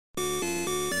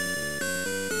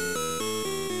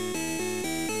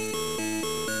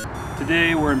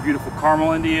Today we're in beautiful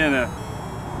Carmel, Indiana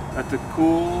at the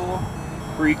Cool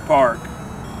Creek Park.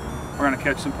 We're going to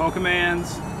catch some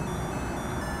Pokemans.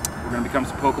 We're going to become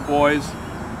some Pokeboys.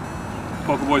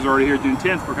 Pokeboys are already here June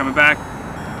 10th. We're coming back.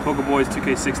 Pokeboys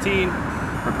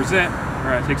 2K16. Represent.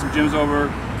 We're going to take some gyms over.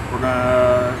 We're going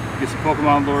to get some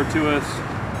Pokemon lured to us.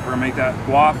 We're going to make that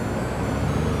guap.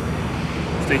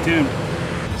 Stay tuned.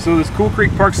 So this Cool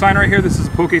Creek Park sign right here, this is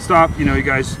a Pokestop. You know, you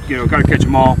guys, gotta catch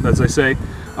them all, as I say.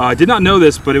 I did not know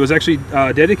this, but it was actually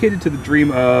dedicated to the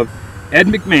dream of Ed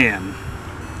McMahon.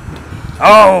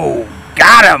 Oh,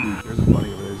 got him! There's a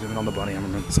bunny over there. Zoom in on the bunny.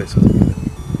 I'm going to say something.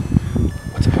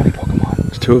 What's a bunny Pokemon?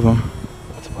 There's two of them.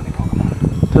 What's a bunny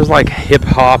Pokemon? There's like Hip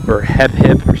Hop or Hep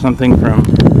Hip or something from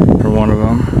one of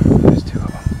them. There's two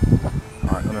of them.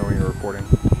 Alright, let me know when you're recording.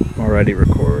 Already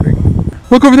recording.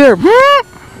 Look over there!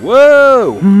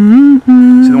 Whoa!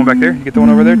 See the one back there? You get the one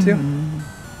over there too?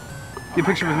 Get a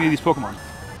picture with me of these Pokemon.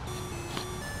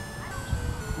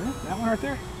 Yeah, that one right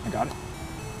there. I got it.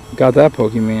 Got that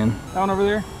Pokemon. That one over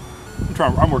there.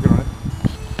 I'm working on it.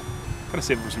 Gotta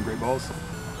save it for some great balls.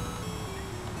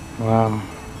 Wow.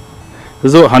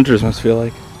 This is what hunters must feel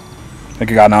like. I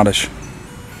think I got an Oddish.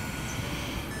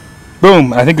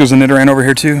 Boom! I think there's a Nidoran over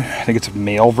here too. I think it's a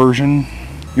male version.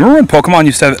 You remember when Pokemon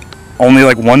used to have only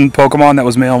like one Pokemon that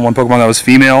was male and one Pokemon that was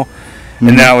female?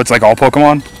 And now it's like all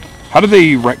Pokemon? How do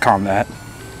they retcon that?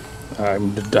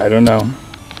 I don't know.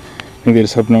 I think they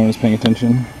just hope no one is paying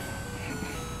attention.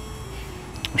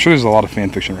 I'm sure there's a lot of fan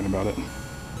fiction written about it.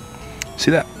 See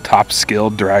that top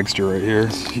skilled dragster right here?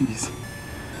 Jeez.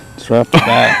 It's right off the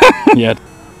bat. Yeah.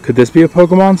 Could this be a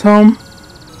Pokemon's home?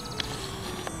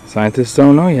 Scientists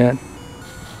don't know yet.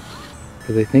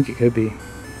 But they think it could be.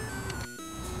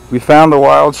 We found the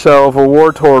wild shell of a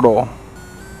war turtle.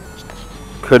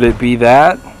 Could it be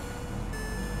that?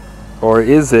 Or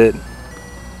is it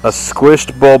a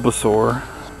squished Bulbasaur?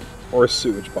 Or a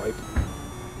sewage pipe.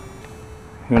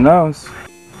 Who knows?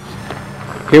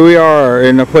 Here we are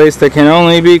in a place that can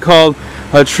only be called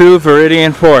a true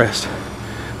Viridian forest.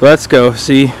 Let's go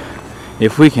see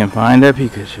if we can find a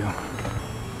Pikachu.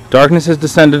 Darkness has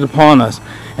descended upon us,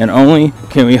 and only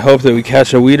can we hope that we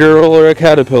catch a Weedle or a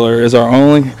Caterpillar is our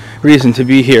only reason to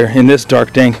be here in this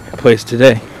dark, dank place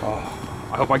today. Oh,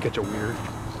 I hope I catch a weird.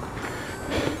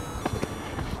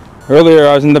 Earlier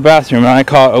I was in the bathroom and I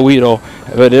caught a Weedle,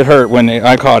 but it hurt when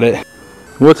I caught it.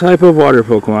 What type of water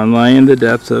Pokemon lie in the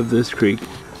depths of this creek?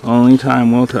 Only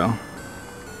time will tell.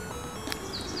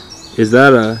 Is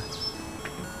that a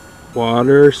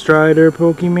Water Strider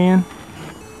Pokemon?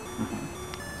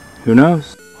 Who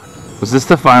knows? Was this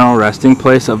the final resting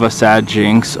place of a sad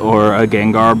Jinx or a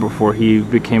Gengar before he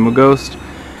became a ghost?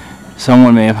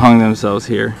 Someone may have hung themselves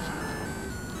here.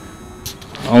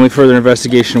 Only further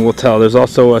investigation will tell. There's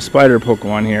also a spider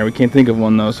Pokemon here. We can't think of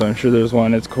one though, so I'm sure there's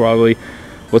one. It's probably,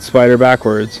 what's spider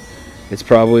backwards? It's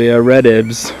probably a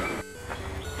Redibs.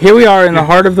 Here we are in the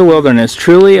heart of the wilderness,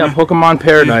 truly a Pokemon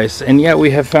paradise, and yet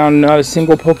we have found not a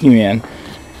single Pokemon.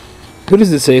 Who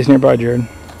does it say is nearby, Jared?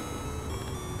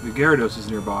 The Gyarados is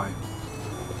nearby.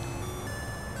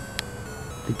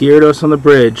 The Gyarados on the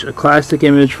bridge, a classic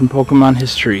image from Pokemon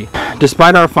history.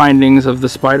 Despite our findings of the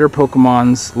spider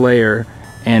Pokemon's lair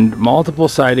and multiple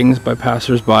sightings by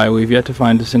passers-by, we've yet to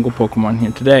find a single Pokemon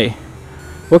here today.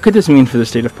 What could this mean for the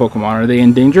state of Pokemon? Are they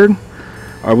endangered?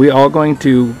 Are we going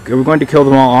to kill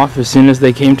them all off as soon as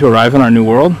they came to arrive in our new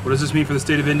world? What does this mean for the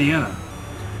state of Indiana?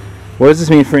 What does this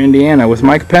mean for Indiana? With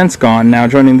Mike Pence gone, now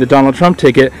joining the Donald Trump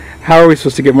ticket, how are we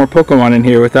supposed to get more Pokemon in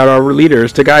here without our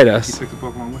leaders to guide us? He took the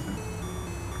Pokemon with him.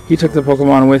 He took the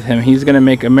Pokemon with him. He's going to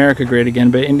make America great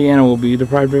again, but Indiana will be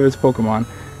deprived of its Pokemon.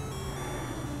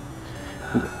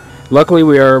 Luckily,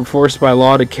 we are forced by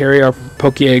law to carry our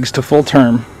Poké-Eggs to full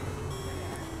term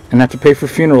and have to pay for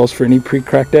funerals for any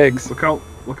pre-cracked eggs. Look how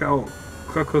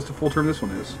close to full term this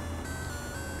one is.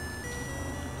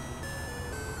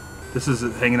 This is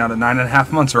hanging out at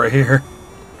 9.5 months right here.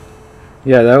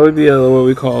 Yeah, that would be what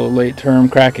we call a late term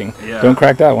cracking. Yeah. Don't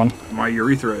crack that one. My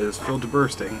urethra is filled to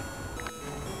bursting.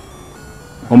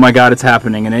 Oh my god, it's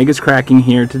happening. An egg is cracking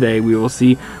here today. We will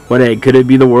see what egg. Could it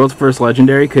be the world's first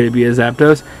legendary? Could it be a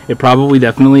Zapdos? It probably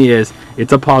definitely is.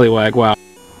 It's a Poliwag. Wow.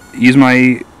 Use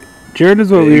my... Jared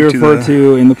is what we refer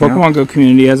to in the Pokemon Go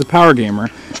community as a power gamer.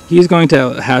 He's going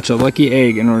to hatch a lucky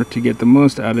egg in order to get the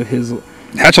most out of his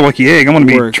Hatch a lucky egg? I'm going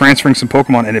to be transferring some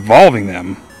Pokemon and evolving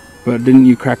them. But didn't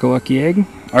you crack a lucky egg?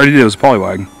 I already did. It was a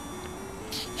Poliwag.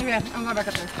 Okay, I'm going back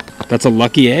up there. That's a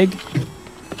lucky egg?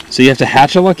 So you have to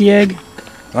hatch a lucky egg?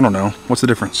 I don't know. What's the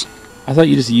difference? I thought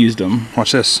you just used them.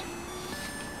 Watch this.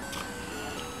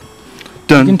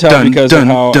 You can tell because of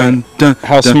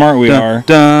how smart we are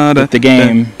with the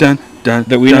game.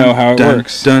 that we know how it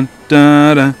works.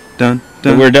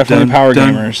 But we're definitely power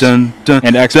gamers and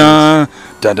experts.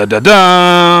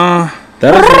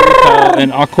 That is what we call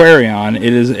an Aquarion.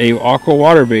 It is a aqua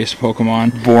water-based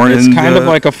Pokemon. It's kind of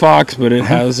like a fox, but it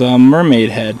has a mermaid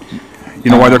head. You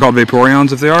know why they're called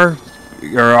Vaporeons if they are?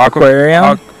 Or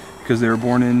Aquarion? Because they were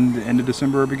born in the end of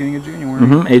December or beginning of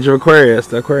January. Age of Aquarius,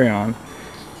 the Aquarion.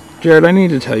 Jared, I need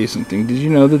to tell you something. Did you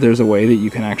know that there's a way that you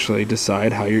can actually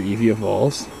decide how your Eevee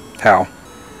evolves? How?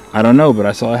 I don't know, but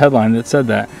I saw a headline that said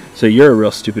that. So you're a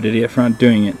real stupid idiot for not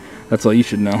doing it. That's all you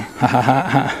should know. Ha ha ha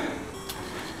ha.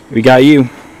 We got you.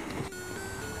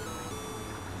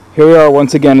 Here we are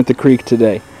once again at the creek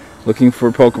today, looking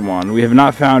for Pokemon. We have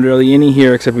not found really any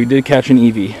here, except we did catch an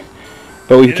Eevee.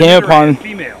 But we came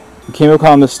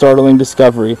upon the startling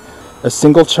discovery: a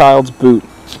single child's boot,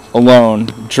 alone,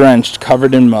 drenched,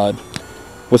 covered in mud.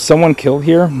 Was someone killed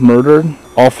here? Murdered?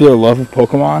 All for their love of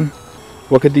Pokemon?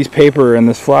 What could these paper and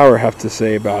this flower have to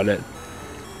say about it?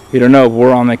 We don't know, but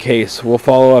we're on the case. We'll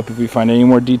follow up if we find any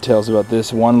more details about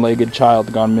this one-legged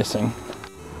child gone missing.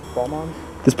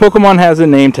 This Pokemon has a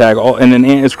name tag, and an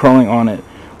ant is crawling on it.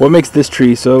 What makes this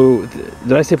tree so...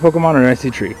 Did I say Pokemon or did I say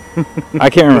tree? I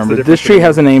can't remember. This tree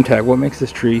has a name tag. What makes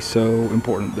this tree so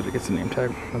important that it gets a name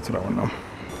tag? That's what I want to know.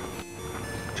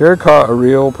 Jared caught a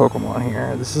real Pokemon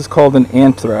here. This is called an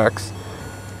Anthrax,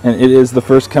 and it is the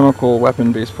first chemical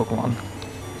weapon-based Pokemon.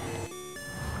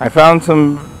 I found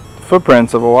some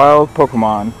footprints of a wild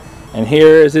Pokemon, and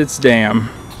here is its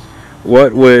dam.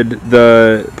 What would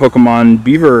the Pokemon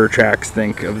Beaver tracks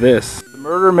think of this? The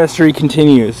murder mystery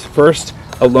continues. First,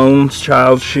 a lone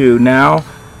child's shoe. Now,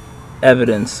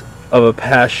 evidence of a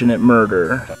passionate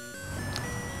murder.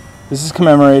 This is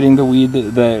commemorating the weed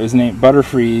that was named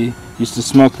Butterfree. Used to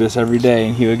smoke this every day,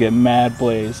 and he would get mad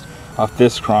blazed off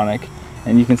this chronic.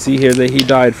 And you can see here that he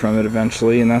died from it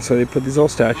eventually, and that's why they put these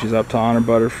old statues up to honor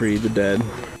Butterfree, the dead.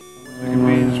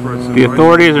 The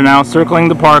authorities are now circling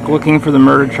the park looking for the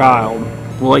murdered child.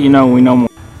 We'll let you know when we know more.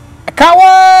 I caught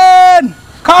one!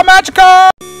 Call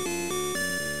Magikarp!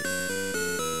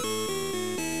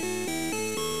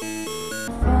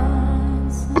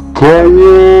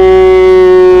 Collectin!